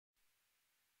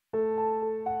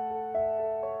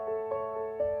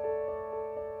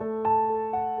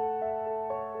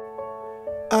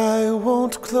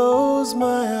won't close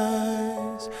my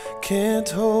eyes, can't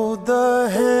hold the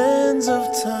hands of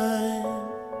time.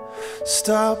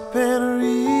 Stop and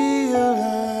realize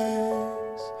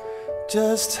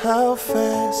just how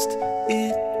fast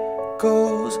it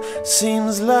goes.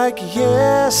 Seems like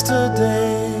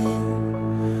yesterday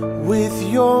with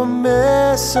your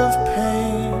mess of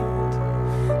paint,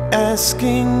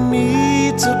 asking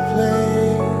me to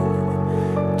play.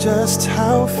 Just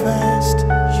how fast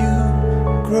you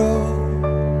grow.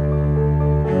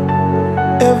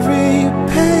 Every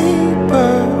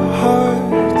paper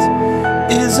heart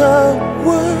is a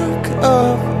work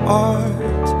of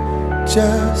art,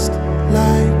 just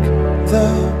like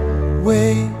the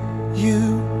way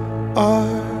you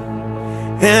are.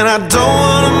 And I don't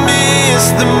wanna miss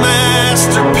the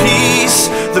masterpiece,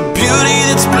 the beauty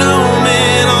that's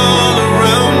blooming all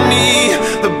around me,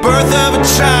 the birth of a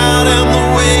child and the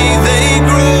way they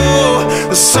grow,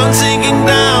 the sun sinking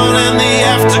down and the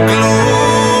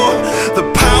afterglow, the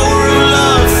power of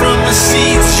love from the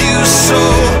seeds you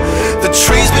sow, the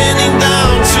trees bending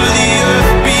down to the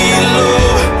earth below,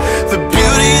 the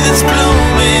beauty that's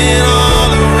blooming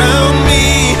all around me.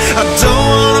 I don't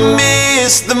wanna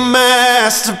miss the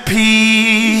masterpiece.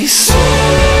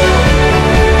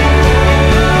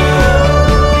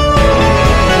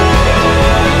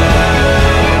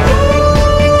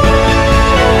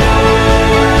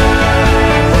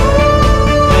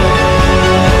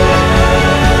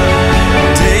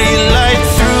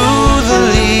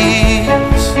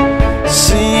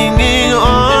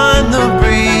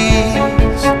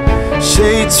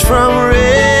 From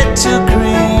red to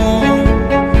green,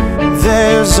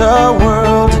 there's a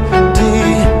world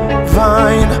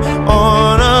divine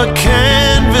on a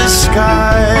canvas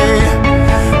sky.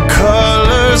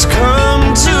 Colors come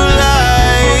to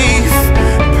life,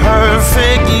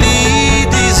 perfectly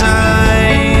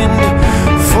designed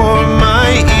for my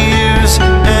ears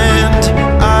and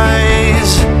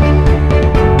eyes.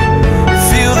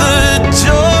 Feel the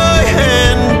joy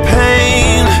and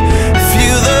pain,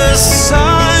 feel the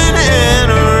sun.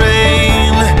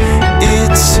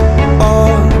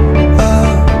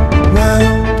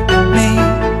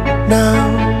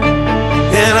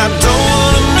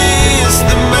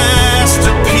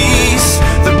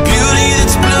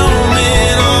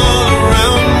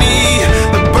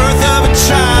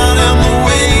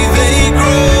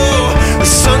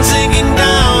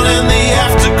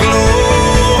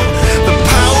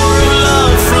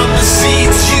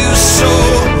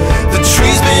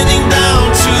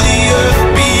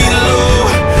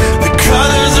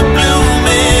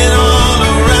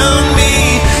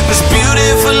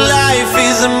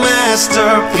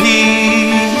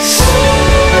 Masterpiece.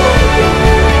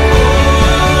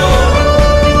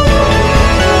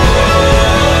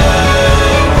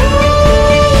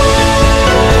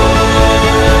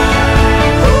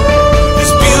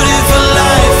 This beautiful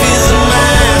life is a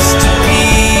masterpiece.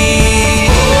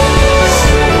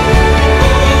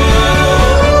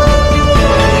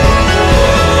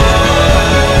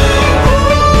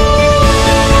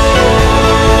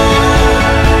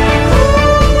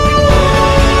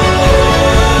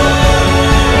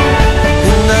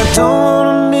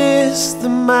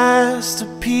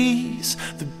 Masterpiece,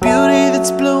 the beauty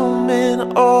that's blooming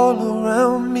all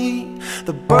around me,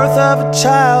 the birth of a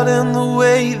child and the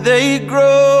way they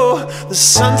grow, the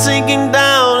sun sinking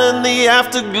down and the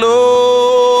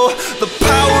afterglow, the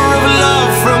power of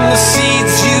love from the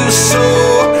seeds you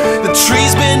sow, the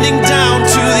trees bending down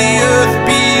to the earth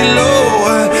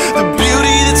below, the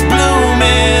beauty that's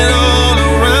blooming all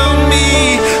around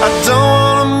me. I don't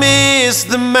wanna miss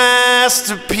the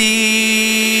masterpiece.